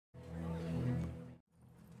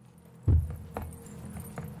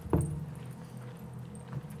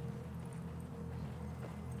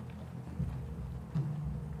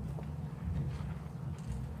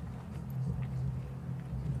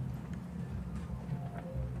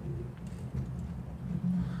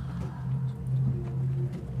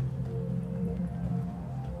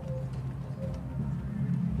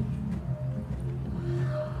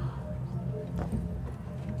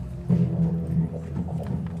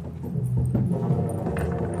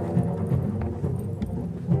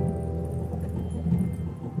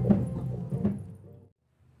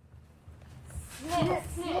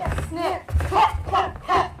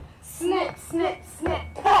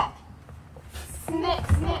snip,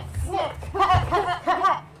 snip, snip,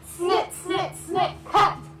 snip, snip, snip,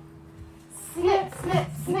 cut. Snip, snip,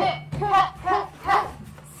 snip, cut, cut, cut.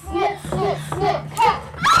 Snip, snip, snip, cut.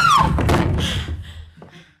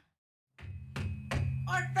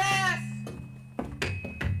 Orfeos!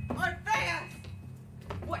 Orfeos!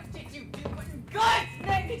 What did you do? What in God's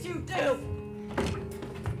name did you do?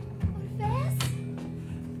 Orfeos?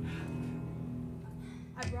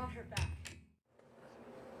 I brought her back.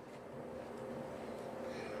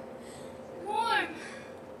 Warm.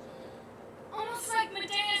 Almost like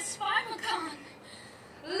Medea's pharmacon.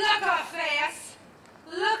 Look, Orfeos!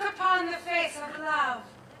 Look upon the face of love.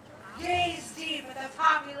 Gaze deep at the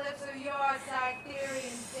poppy lips of your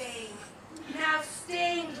Cytherean dame, now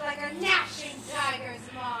stained like a gnashing tiger's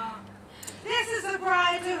maw. This is the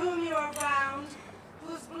bride to whom you are bound,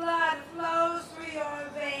 whose blood flows through your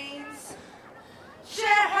veins.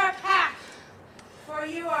 Share her path, for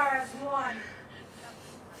you are as one.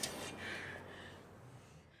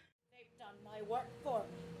 They've done my work for me.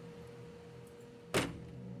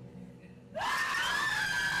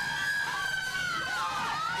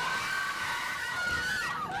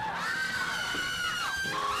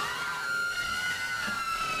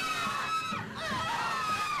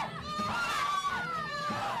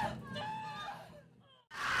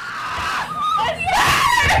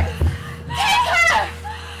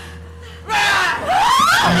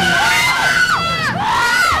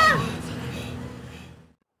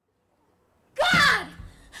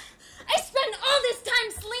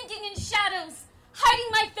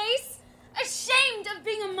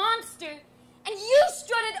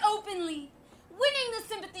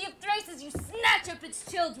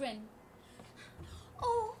 Children.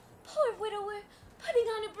 Oh, poor widower, putting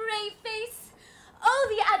on a brave face. Oh,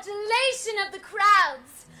 the adulation of the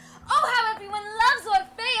crowds. Oh, how everyone loves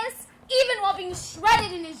Orfeos, even while being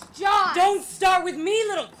shredded in his jaws. Don't start with me,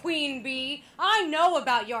 little queen bee. I know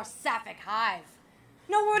about your sapphic hive.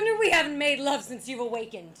 No wonder we haven't made love since you've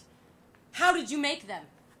awakened. How did you make them?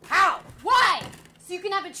 How? Why? So you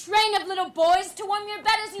can have a train of little boys to warm your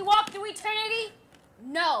bed as you walk through eternity?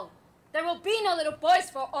 No. There will be no little boys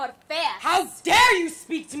for Orfeos. How dare you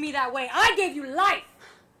speak to me that way? I gave you life.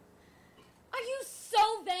 Are you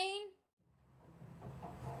so vain?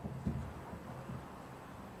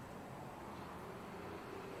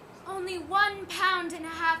 Only 1.5 pounds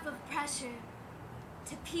of pressure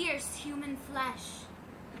to pierce human flesh,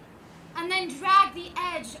 and then drag the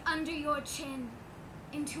edge under your chin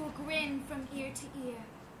into a grin from ear to ear.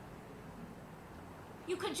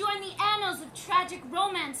 You could join the annals of tragic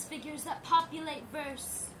romance figures that populate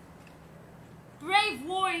verse. Brave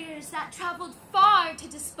warriors that traveled far to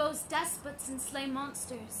dispose despots and slay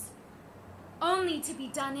monsters, only to be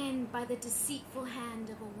done in by the deceitful hand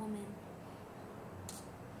of a woman.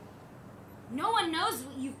 No one knows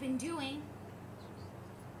what you've been doing.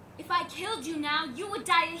 If I killed you now, you would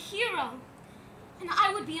die a hero, and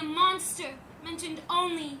I would be a monster mentioned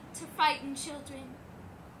only to frighten children.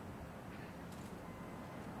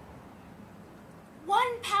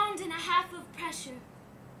 1.5 pounds of pressure.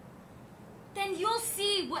 Then you'll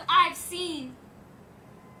see what I've seen.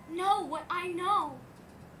 Know what I know.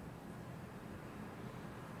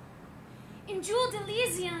 In Jewel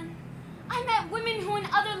d'Elysion, I met women who in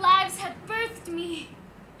other lives had birthed me.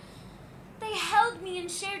 They held me and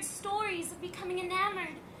shared stories of becoming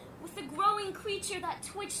enamored with the growing creature that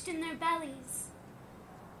twitched in their bellies,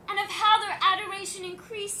 and of how their adoration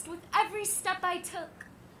increased with every step I took,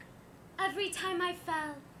 every time I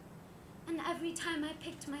fell, and every time I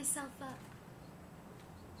picked myself up.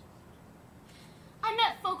 I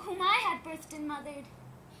met folk whom I had birthed and mothered,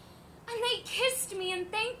 and they kissed me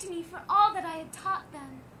and thanked me for all that I had taught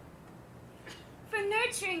them, for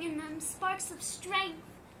nurturing in them sparks of strength,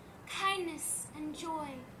 kindness, and joy.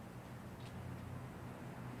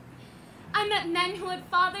 I met men who had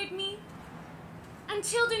fathered me, and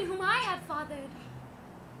children whom I had fathered.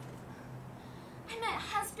 I met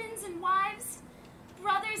husbands and wives,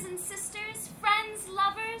 brothers and sisters, friends,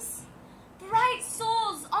 lovers, bright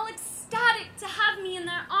souls, all ecstatic to have me in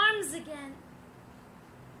their arms again.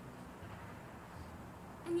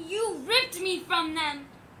 And you ripped me from them.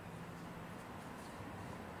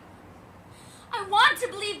 I want to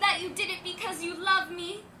believe that you did it because you love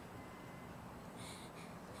me.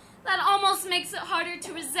 That almost makes it harder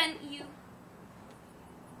to resent you.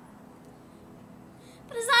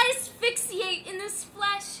 But as I asphyxiate in this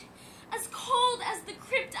flesh, as cold as the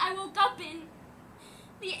crypt I woke up in,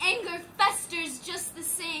 the anger festers just the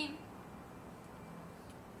same.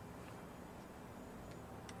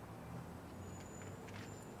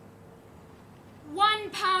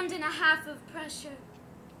 £1.5 pounds of pressure.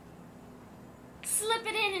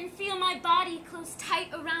 slip it in and feel my body close tight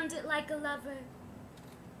around it like a lover.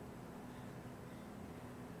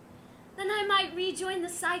 Then I might rejoin the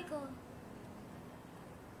cycle.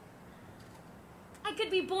 I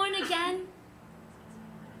could be born again,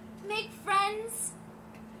 make friends,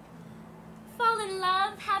 fall in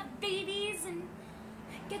love, have babies, and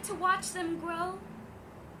get to watch them grow.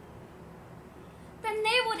 Then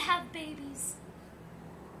they would have babies,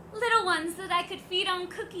 little ones that I could feed on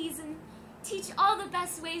cookies and teach all the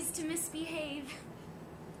best ways to misbehave.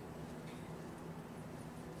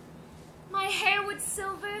 My hair would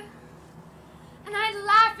silver, and I'd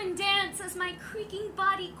laugh and dance as my creaking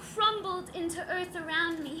body crumbled into earth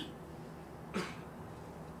around me.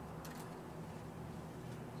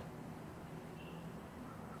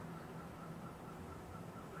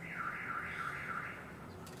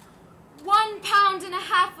 £1.5 pounds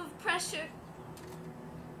of pressure.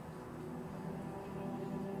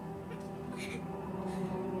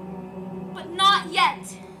 But not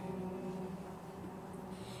yet.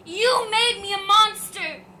 You made me a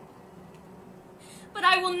monster. But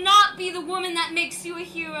I will not be the woman that makes you a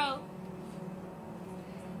hero.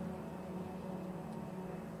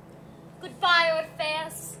 Goodbye,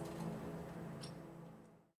 Orfeos.